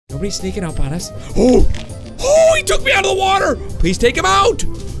Nobody's sneaking up on us. Oh! Oh, he took me out of the water! Please take him out!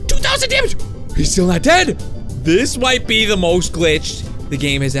 2,000 damage! He's still not dead! This might be the most glitched the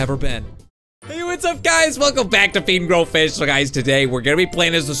game has ever been. Hey, what's up, guys? Welcome back to Feed and Grow Fish. So, guys, today we're gonna be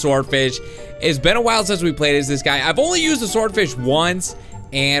playing as the swordfish. It's been a while since we played as this guy. I've only used the swordfish once,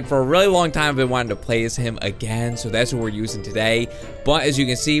 and for a really long time I've been wanting to play as him again, so that's what we're using today. But as you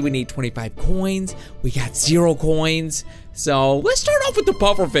can see, we need 25 coins. We got 0 coins. So let's start off with the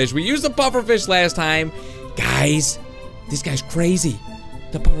pufferfish. We used the pufferfish last time. Guys, this guy's crazy.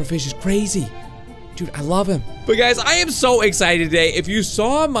 The pufferfish is crazy. Dude, I love him. But guys, I am so excited today. If you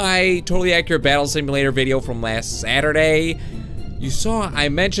saw my Totally Accurate Battle Simulator video from last Saturday, you saw I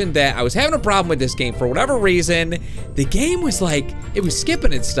mentioned that I was having a problem with this game for whatever reason. The game was like, it was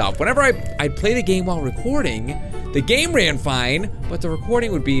skipping and stuff. Whenever I'd play the game while recording, the game ran fine, but the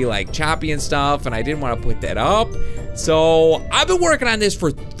recording would be like choppy and stuff, and I didn't want to put that up. So I've been working on this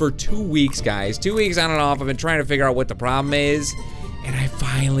for 2 weeks, guys. 2 weeks on and off. I've been trying to figure out what the problem is, and I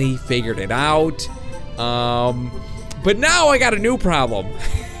finally figured it out. But now I got a new problem.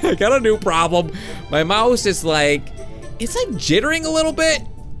 I got a new problem. My mouse is like, it's like jittering a little bit.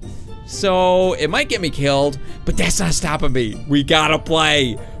 So it might get me killed, but that's not stopping me. We gotta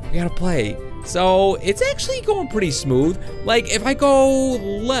play. We gotta play. So it's actually going pretty smooth. Like if I go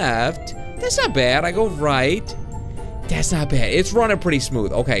left, that's not bad. I go right, that's not bad. It's running pretty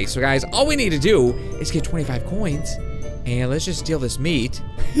smooth. Okay, so guys, all we need to do is get 25 coins. And let's just steal this meat.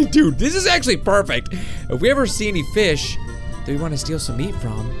 Dude, this is actually perfect. If we ever see any fish that we want to steal some meat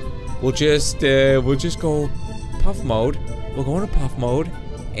from, we'll just go puff mode. We'll go into puff mode.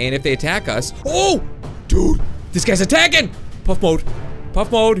 And if they attack us, oh, dude, this guy's attacking. Puff mode,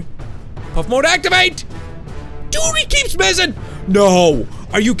 puff mode, puff mode activate. Dude, he keeps missing. No,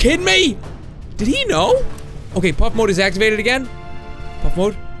 are you kidding me? Did he know? Okay, puff mode is activated again. Puff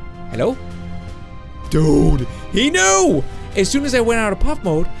mode, hello? Dude, he knew! As soon as I went out of puff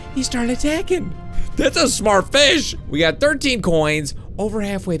mode, he started attacking. That's a smart fish. We got 13 coins, over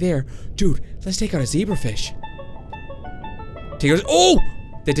halfway there. Dude, let's take out a zebrafish. Take us. Oh!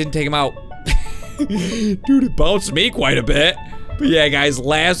 That didn't take him out. Dude, it bounced me quite a bit. But yeah, guys,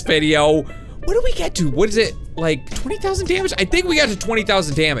 last video. What did we get to? What is it? Like 20,000 damage? I think we got to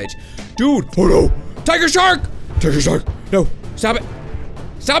 20,000 damage. Dude, oh no! Tiger shark! Tiger shark! No, stop it!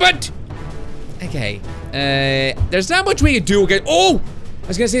 Stop it! Okay, there's not much we can do against, oh! I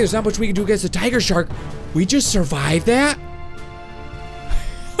was gonna say there's not much we can do against the tiger shark. We just survived that?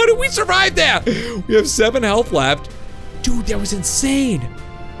 How did we survive that? We have 7 health left. Dude, that was insane.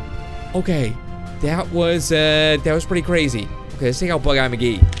 Okay, that was pretty crazy. Okay, let's take out Bug Eye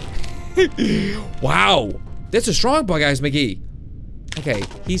McGee. Wow, that's a strong Bug Eyes McGee. Okay,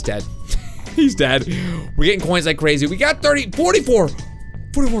 he's dead. He's dead. We're getting coins like crazy. We got 44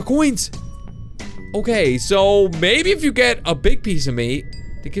 coins. Okay, so maybe if you get a big piece of meat,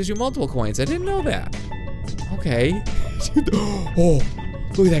 that gives you multiple coins. I didn't know that. Okay. Oh,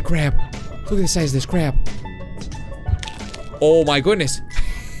 look at that crab. Look at the size of this crab. Oh my goodness.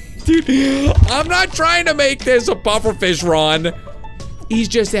 Dude, I'm not trying to make this a pufferfish run. He's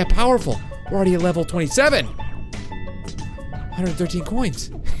just that powerful. We're already at level 27. 113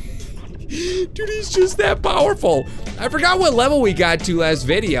 coins. Dude, he's just that powerful. I forgot what level we got to last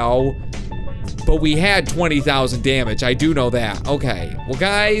video, but we had 20,000 damage. I do know that. Okay. Well,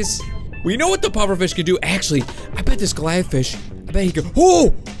 guys, we know what the pufferfish can do. Actually, I bet this Goliath fish, I bet he can.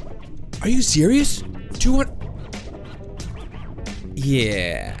 Oh! Are you serious? 200.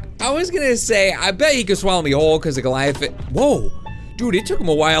 Yeah. I was gonna say, I bet he could swallow me whole because the Goliath fish. Whoa. Dude, it took him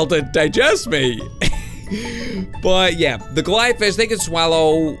a while to digest me. But yeah, the Goliath fish, they can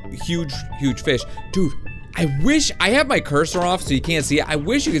swallow huge fish. Dude, I wish, I have my cursor off so you can't see it. I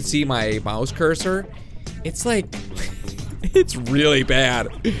wish you could see my mouse cursor. It's like, it's really bad.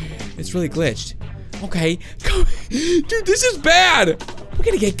 It's really glitched. Okay, dude, this is bad. We're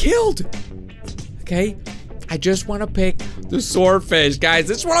gonna get killed. Okay, I just wanna pick the swordfish, guys.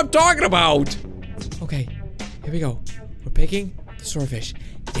 This is what I'm talking about. Okay, here we go. We're picking the swordfish.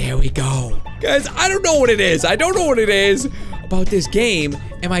 There we go. Guys, I don't know what it is. I don't know what it is about this game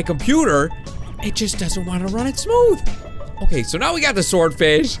and my computer. It just doesn't want to run it smooth. Okay, so now we got the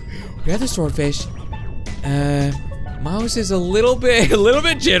swordfish. We got the swordfish. Mouse is a little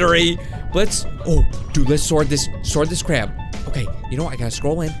bit jittery. Let's, oh, dude, let's sword this crab. Okay, you know what? I gotta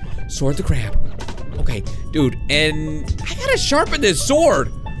scroll in, sword the crab. Okay, dude, and I gotta sharpen this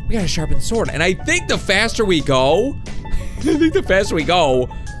sword. We gotta sharpen the sword, and I think the faster we go,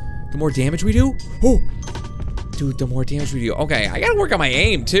 the more damage we do. Oh, dude, the more damage we do. Okay, I gotta work on my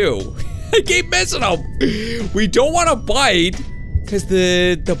aim too. I keep missing them. We don't want to bite because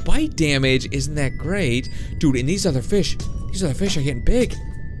the bite damage isn't that great. Dude, and these other fish are getting big.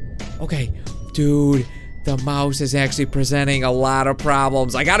 Okay, dude, the mouse is actually presenting a lot of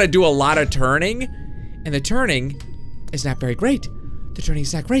problems. I gotta do a lot of turning, and the turning is not very great. The turning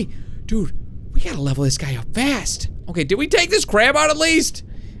is not great. Dude, we gotta level this guy up fast. Okay, did we take this crab out at least?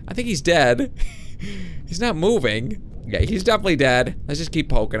 I think he's dead. He's not moving. Yeah, he's definitely dead. Let's just keep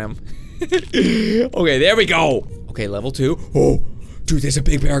poking him. Okay, there we go. Okay, level 2. Oh, dude, there's a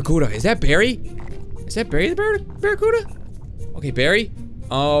big barracuda. Is that Barry? Is that Barry the barracuda? Okay, Barry.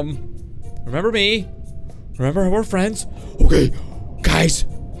 Remember me. Remember we're friends. Okay, guys.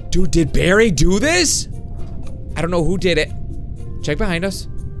 Dude, did Barry do this? I don't know who did it. Check behind us.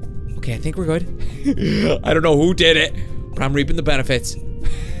 Okay, I think we're good. I don't know who did it, but I'm reaping the benefits.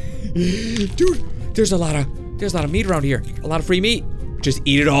 Dude, there's a lot of meat around here. A lot of free meat. Just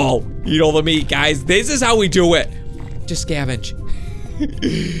eat it all. Eat all the meat, guys. This is how we do it. Just scavenge.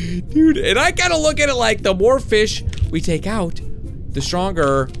 Dude, and I kind of look at it like the more fish we take out, the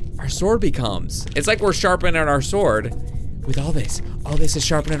stronger our sword becomes. It's like we're sharpening our sword with all this. All this is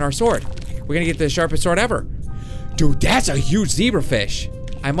sharpening our sword. We're gonna get the sharpest sword ever. Dude, that's a huge zebrafish.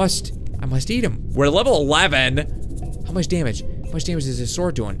 I must eat him. We're level 11. How much damage? How much damage is this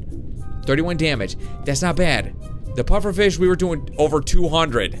sword doing? 31 damage. That's not bad. The pufferfish, we were doing over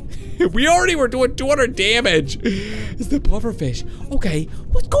 200. We already were doing 200 damage. It's the pufferfish. Okay,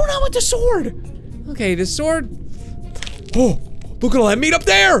 what's going on with the sword? Okay, the sword. Oh, look at all that meat up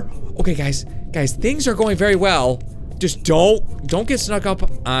there. Okay, guys, things are going very well. Just don't get snuck up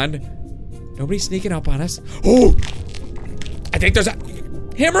on. Nobody's sneaking up on us. Oh, I think there's a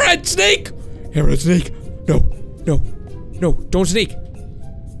hammerhead snake. Hammerhead snake. No, don't sneak.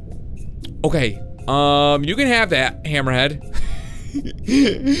 Okay, you can have that, hammerhead.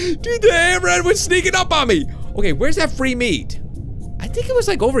 Dude, the hammerhead was sneaking up on me. Okay, where's that free meat? I think it was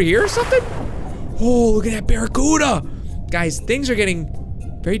like over here or something. Oh, look at that barracuda. Guys, things are getting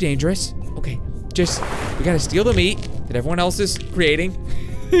very dangerous. Okay, we gotta steal the meat that everyone else is creating.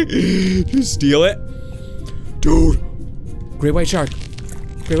 Just steal it. Dude, great white shark.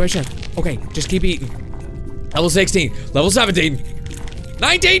 Great white shark. Okay, just keep eating. Level 16, level 17,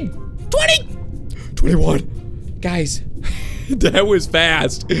 19. 20! 21. Guys, that was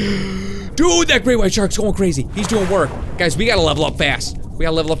fast. Dude, that great white shark's going crazy. He's doing work. Guys, we gotta level up fast.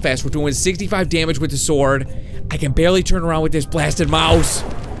 We're doing 65 damage with the sword. I can barely turn around with this blasted mouse.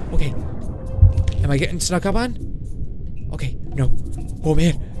 Okay. Am I getting snuck up on? Okay, no. Oh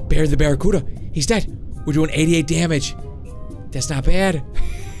man, Bear the barracuda. He's dead. We're doing 88 damage. That's not bad.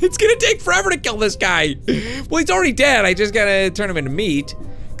 It's gonna take forever to kill this guy. Well, he's already dead. I just gotta turn him into meat.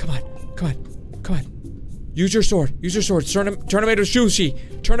 Come on. Use your sword. Turn him into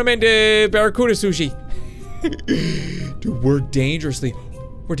sushi. Turn him into barracuda sushi. Dude, we're dangerously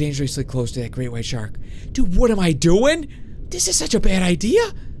close to that great white shark. Dude, what am I doing? This is such a bad idea.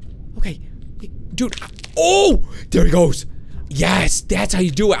 Okay, dude. Oh, there he goes. Yes, that's how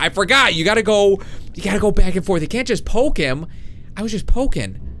you do it. I forgot. You gotta go back and forth. You can't just poke him. I was just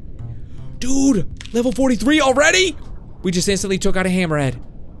poking. Dude, level 43 already? We just instantly took out a hammerhead.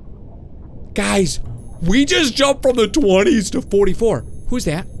 Guys, we just jumped from the 20s to 44. Who's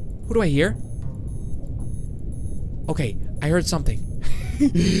that? Who do I hear? Okay, I heard something.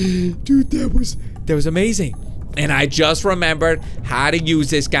 Dude, that was amazing. And I just remembered how to use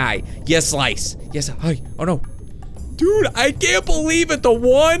this guy. Yes, slice. Yes, hi. Oh no. Dude, I can't believe it. The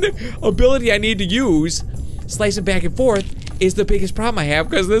one ability I need to use, slicing back and forth, is the biggest problem I have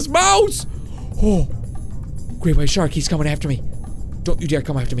because of this mouse. Oh, great white shark, he's coming after me. Don't you dare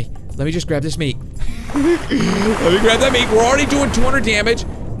come after me. Let me just grab this meat. Let me grab that meat. We're already doing 200 damage.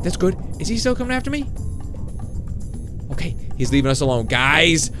 That's good. Is he still coming after me? Okay, he's leaving us alone.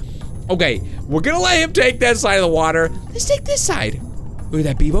 Guys, okay, we're gonna let him take that side of the water. Let's take this side. Look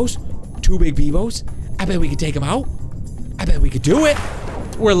at that, Bibos. 2 big Bibos. I bet we could take him out. I bet we could do it.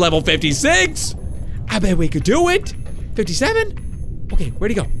 We're level 56. I bet we could do it. 57? Okay,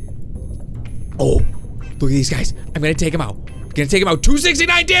 where'd he go? Oh, look at these guys. I'm gonna take him out.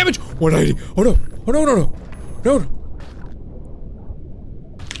 269 damage. 190. Oh no. Oh no, no, no. No, no.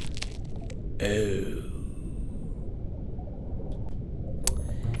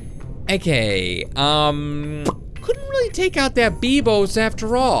 Okay, couldn't really take out that Bibos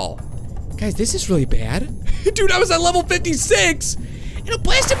after all. Guys, this is really bad. Dude, I was at level 56, and a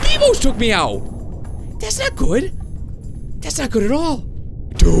blasted Bibos took me out. That's not good. That's not good at all.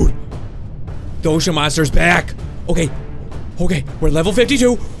 Dude, the ocean monster's back. Okay, okay, we're level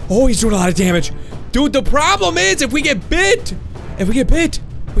 52. Oh, he's doing a lot of damage. Dude, the problem is if we get bit,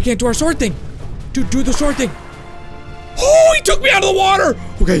 we can't do our sword thing. Dude, do the sword thing. Oh, he took me out of the water.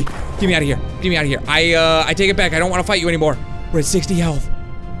 Okay, get me out of here. Get me out of here. I take it back. I don't want to fight you anymore. We're at 60 health.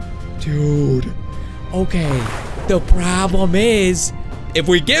 Dude. Okay. The problem is, if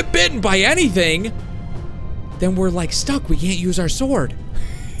we get bitten by anything, then we're like stuck. We can't use our sword.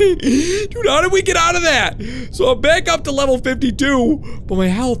 Dude, how did we get out of that? So I'm back up to level 52, but my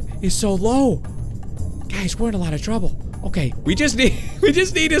health is so low. Guys, we're in a lot of trouble. Okay, we just need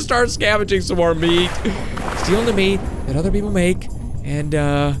to start scavenging some more meat. Stealing the meat that other people make. And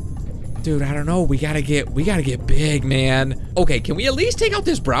dude, I don't know. We gotta get big, man. Okay, can we at least take out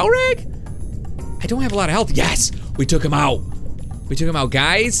this brow rag? I don't have a lot of health. Yes, we took him out. We took him out,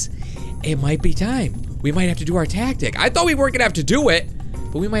 guys. It might be time. We might have to do our tactic. I thought we weren't gonna have to do it,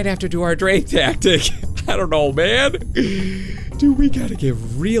 but we might have to do our Drake tactic. I don't know, man. Dude, we gotta get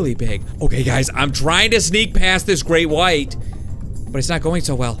really big. Okay, guys, I'm trying to sneak past this great white, but it's not going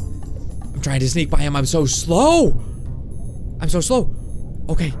so well. I'm trying to sneak by him. I'm so slow. I'm so slow.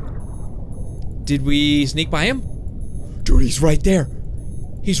 Okay. Did we sneak by him? Dude, he's right there.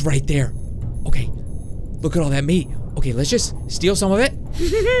 He's right there. Okay. Look at all that meat. Okay, let's just steal some of it.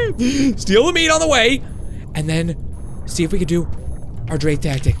 Steal the meat on the way. And then see if we can do our Drake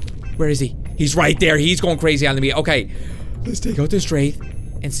tactic. Where is he? He's right there. He's going crazy on the meat. Okay. Let's take out this Drake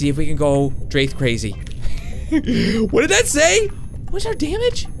and see if we can go Drake crazy. What did that say? What's our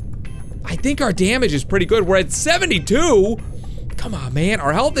damage? I think our damage is pretty good. We're at 72. Come on, man.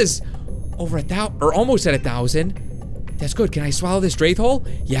 Our health is over 1,000, or almost at 1,000. That's good. Can I swallow this Drake hole?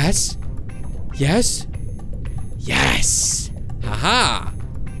 Yes. Yes. Yes. Haha.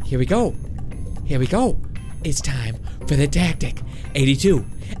 Here we go. Here we go. It's time for the tactic. 82,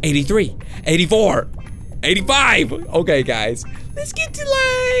 83, 84, 85. Okay, guys. Let's get to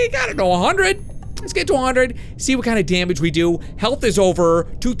like, I don't know, 100. Let's get to 100. See what kind of damage we do. Health is over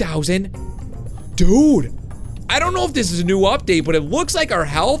 2,000. Dude, I don't know if this is a new update, but it looks like our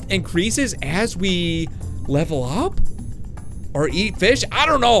health increases as we level up or eat fish. I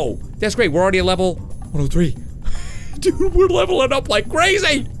don't know. That's great. We're already at level 103. Dude, we're leveling up like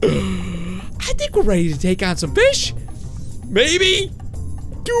crazy. I think we're ready to take on some fish. Maybe.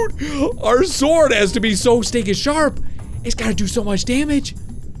 Dude, our sword has to be so stinking sharp. It's got to do so much damage.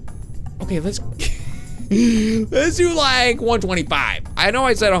 Okay, let's do like 125. I know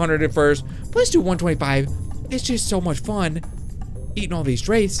I said 100 at first, but let's do 125. It's just so much fun eating all these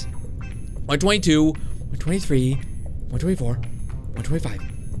traits. 122, 123, 124, 125.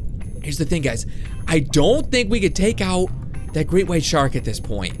 Here's the thing, guys. I don't think we could take out that great white shark at this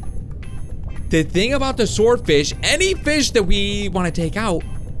point. The thing about the swordfish, any fish that we want to take out,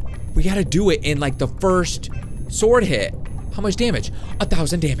 we got to do it in like the first sword hit. How much damage?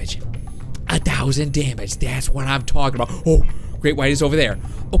 1,000 damage. 1,000 damage. That's what I'm talking about. Oh, great white is over there.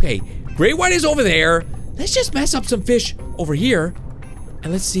 Okay, great white is over there. Let's just mess up some fish over here,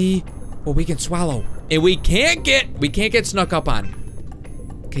 and let's see what we can swallow. And we can't get snuck up on.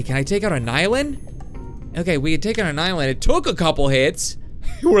 Okay, can I take out a nylon? Okay, we can take out a nylon. It took a couple hits.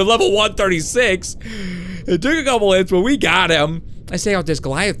 We're level 136. It took a couple hits, but we got him. Let's take out this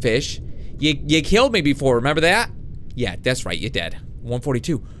Goliath fish. You killed me before, remember that? Yeah, that's right, you did.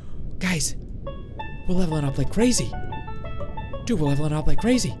 142. Guys, we're leveling up like crazy. Dude, we're leveling up like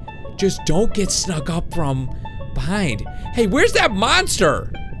crazy. Just don't get snuck up from behind. Hey, where's that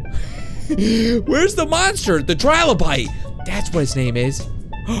monster? Where's the monster? The trilobite. That's what his name is.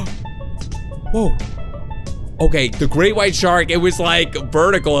 Whoa. Okay, the great white shark, it was like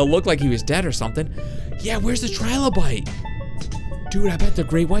vertical. It looked like he was dead or something. Yeah, where's the trilobite? Dude, I bet the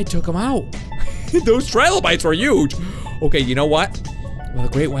great white took him out. Those trilobites were huge. Okay, you know what? Well,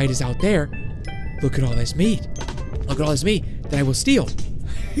 the great white is out there. Look at all this meat. Look at all this meat that I will steal.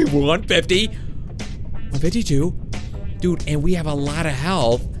 150. 152. Dude, and we have a lot of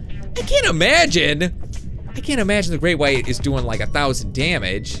health. I can't imagine the great white is doing like 1,000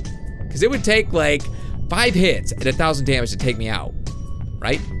 damage. Because it would take like 5 hits at 1,000 damage to take me out.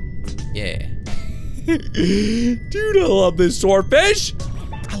 Right? Yeah. Dude, I love this swordfish.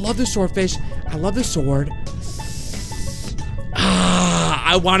 I love the swordfish. I love the sword.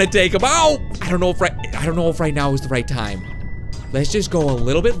 I want to take him out. I don't know if right now is the right time. Let's just go a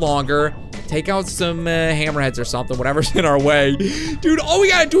little bit longer. Take out some hammerheads or something, whatever's in our way. Dude, all we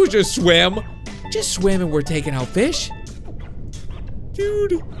gotta do is just swim. Just swim and we're taking out fish.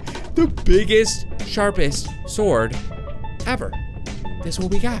 Dude, the biggest, sharpest sword ever. That's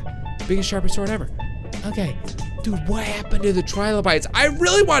what we got. Biggest, sharpest sword ever. Okay. Dude, what happened to the trilobites? I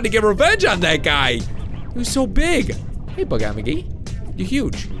really wanted to get revenge on that guy. He was so big. Hey, Bug-Eye McGee. You're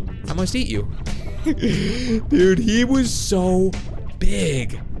huge. I must eat you. Dude, he was so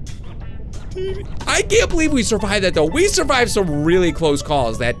big. Dude, I can't believe we survived that, though. We survived some really close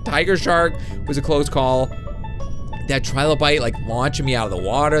calls. That tiger shark was a close call. That trilobite, like, launching me out of the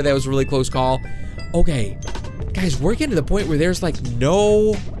water, that was a really close call. Okay, guys, we're getting to the point where there's, like,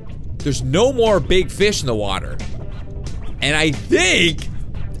 there's no more big fish in the water. And I think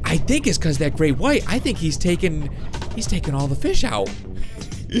it's because that great white, I think he's taking all the fish out.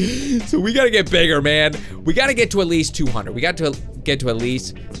 So we gotta get bigger, man. We gotta get to at least 200. We got to get to at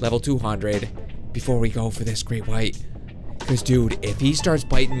least level 200 before we go for this great white. Because, dude, if he starts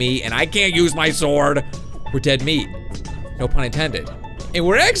biting me and I can't use my sword, we're dead meat. No pun intended. And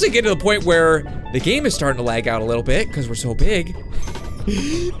we're actually getting to the point where the game is starting to lag out a little bit because we're so big.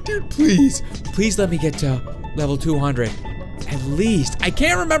 Dude, please let me get to level 200. At least. I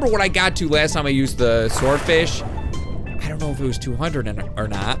can't remember what I got to last time I used the swordfish. I don't know if it was 200 or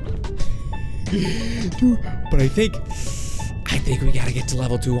not. Dude, but I think we gotta get to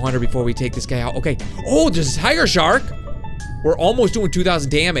level 200 before we take this guy out. Okay. Oh, there's a tiger shark. We're almost doing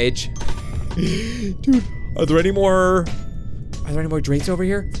 2,000 damage. Dude, are there any more drakes over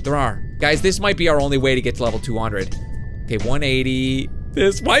here? There are. Guys, this might be our only way to get to level 200. Okay, 180.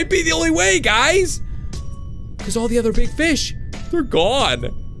 This might be the only way, guys. Because all the other big fish, they're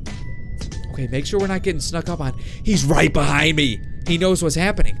gone. Okay, make sure we're not getting snuck up on. He's right behind me. He knows what's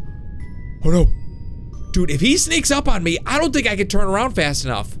happening. Oh no. Dude, if he sneaks up on me, I don't think I can turn around fast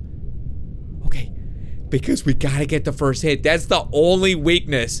enough. Okay, because we gotta get the first hit. That's the only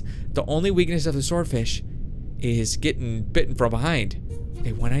weakness. The only weakness of the swordfish is getting bitten from behind.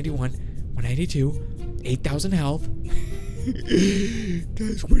 Okay, 191, 192, 8,000 health.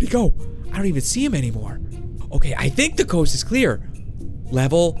 Guys, where'd he go? I don't even see him anymore. Okay, I think the coast is clear.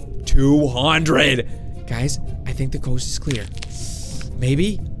 Level 200. Guys, I think the coast is clear.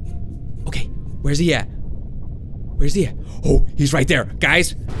 Maybe? Okay, where's he at? Where's he at? Oh, he's right there.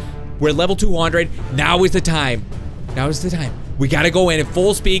 Guys, we're at level 200. Now is the time. Now is the time. We gotta go in at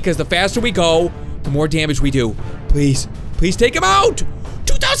full speed because the faster we go, the more damage we do. Please, please take him out.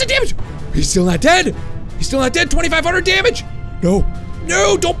 2,000 damage. He's still not dead. He's still not dead. 2,500 damage. No,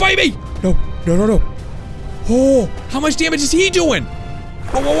 no, don't bite me. No, no, no, no. Oh, how much damage is he doing?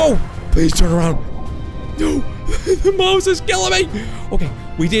 Whoa, whoa, whoa. Please turn around. No, the mouse is killing me. Okay,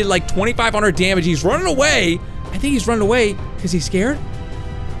 we did like 2,500 damage. He's running away. I think he's running away because he's scared.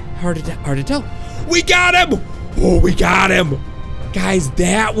 Hard to tell. We got him. Oh, we got him. Guys,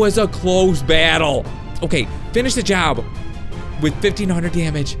 that was a close battle. Okay, finish the job with 1,500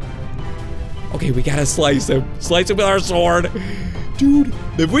 damage. Okay, we gotta slice him. Slice him with our sword. Dude,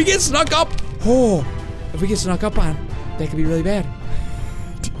 if we get snuck up, if we get snuck up on, that could be really bad.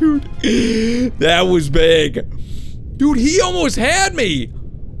 Dude, that was big. Dude, he almost had me.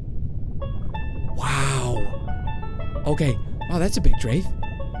 Wow. Okay, wow, that's a big Drafe.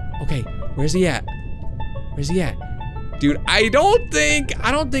 Okay, where's he at? Where's he at? Dude, I don't think a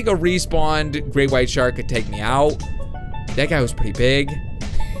respawned great white shark could take me out. That guy was pretty big.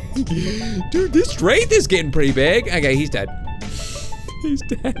 Dude, this Drafe is getting pretty big. Okay, he's dead. He's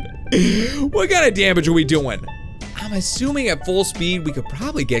dead. What kind of damage are we doing? I'm assuming at full speed we could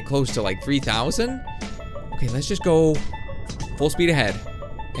probably get close to like 3,000. Okay, let's just go full speed ahead.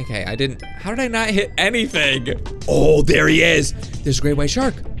 Okay, how did I not hit anything? Oh, there he is. There's a great white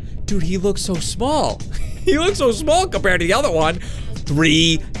shark. Dude, he looks so small. He looks so small compared to the other one.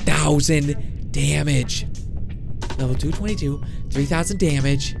 3,000 damage. Level 222, 3,000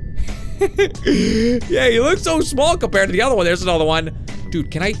 damage. Yeah, he looks so small compared to the other one. There's another one. Dude,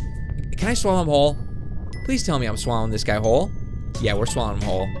 can I swallow him whole? Please tell me I'm swallowing this guy whole. Yeah, we're swallowing him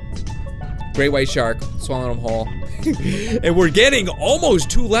whole. Great white shark, swallowing him whole. And we're getting almost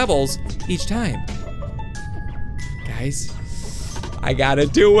 2 levels each time. Guys, I gotta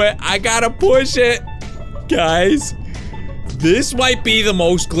do it. I gotta push it. Guys, this might be the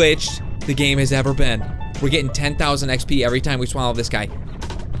most glitched the game has ever been. We're getting 10,000 XP every time we swallow this guy.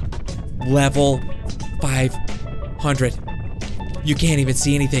 Level 500. You can't even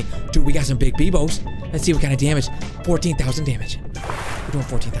see anything. Dude, we got some big Bibos. Let's see what kind of damage. 14,000 damage. We're doing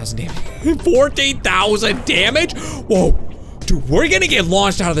 14,000 damage. 14,000 damage? Whoa. Dude, we're gonna get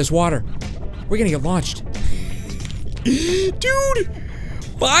launched out of this water. We're gonna get launched. Dude,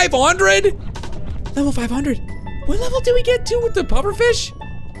 500? Level 500. What level did we get to with the pufferfish?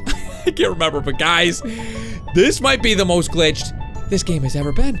 I can't remember, but guys, this might be the most glitched this game has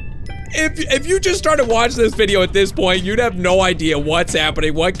ever been. If you just started watching this video at this point, you'd have no idea what's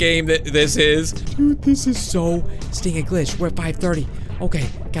happening, what game this is. Dude, this is so stinking glitched. We're at 530. Okay,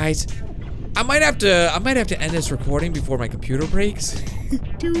 guys, I might have to end this recording before my computer breaks.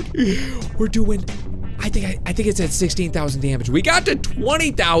 Dude, we're doing I think it's at 16,000 damage. We got to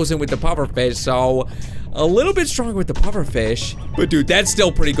 20,000 with the pufferfish, so a little bit stronger with the pufferfish. But dude, that's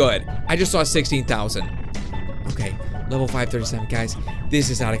still pretty good. I just saw 16,000. Okay, level 537, guys. This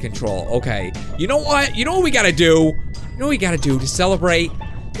is out of control. Okay, you know what? You know what we gotta do? You know what we gotta do to celebrate?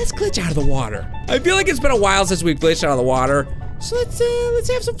 Let's glitch out of the water. I feel like it's been a while since we've glitched out of the water, so let's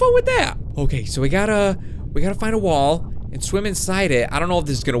have some fun with that. Okay, so we gotta find a wall and swim inside it. I don't know if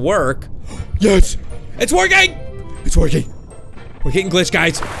this is gonna work. Yes, it's working. It's working. We're getting glitched,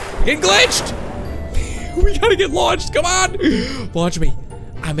 guys. We're getting glitched. We gotta get launched. Come on, launch me.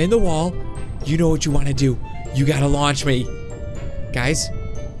 I'm in the wall. You know what you want to do. You gotta launch me, guys.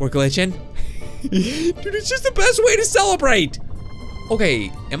 We're glitching. Dude, it's just the best way to celebrate.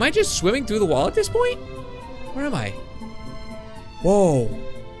 Okay, am I just swimming through the wall at this point? Where am I? Whoa.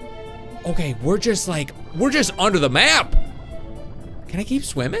 Okay, we're just under the map. Can I keep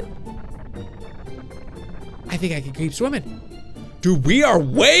swimming? I think I can keep swimming. Dude, we are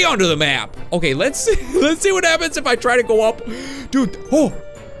way under the map. Okay, let's see what happens if I try to go up. Dude, oh,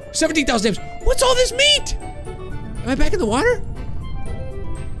 17,000 damage. What's all this meat? Am I back in the water?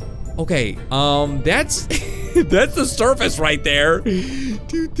 Okay, that's that's the surface right there.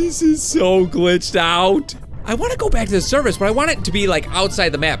 Dude, this is so glitched out. I want to go back to the surface, but I want it to be like outside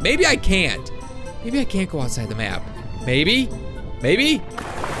the map. Maybe I can't. Maybe I can't go outside the map. Maybe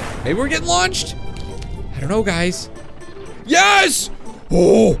we're getting launched. I don't know, guys. Yes!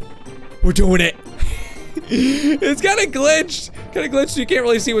 Oh, we're doing it. It's kind of glitched. So you can't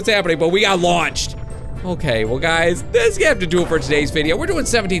really see what's happening, but we got launched. Okay, well, guys, that's gonna have to do it for today's video. We're doing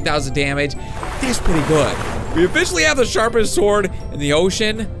 17,000 damage. That's pretty good. We officially have the sharpest sword in the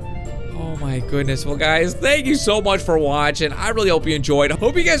ocean. Oh my goodness. Well, guys, thank you so much for watching. I really hope you enjoyed. I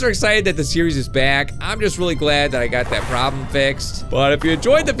hope you guys are excited that the series is back. I'm just really glad that I got that problem fixed. But if you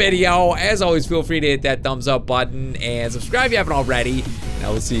enjoyed the video, as always, feel free to hit that thumbs up button and subscribe if you haven't already. And I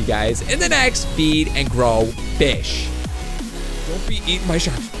will see you guys in the next Feed and Grow Fish. Don't be eaten by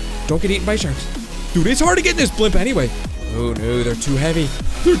sharks. Don't get eaten by sharks. Dude, it's hard to get in this blimp anyway. Oh no, they're too heavy.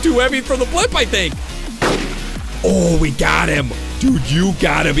 They're too heavy for the blimp, I think. Oh, we got him. Dude, you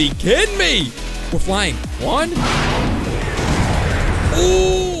gotta be kidding me. We're flying. One.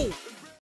 Ooh.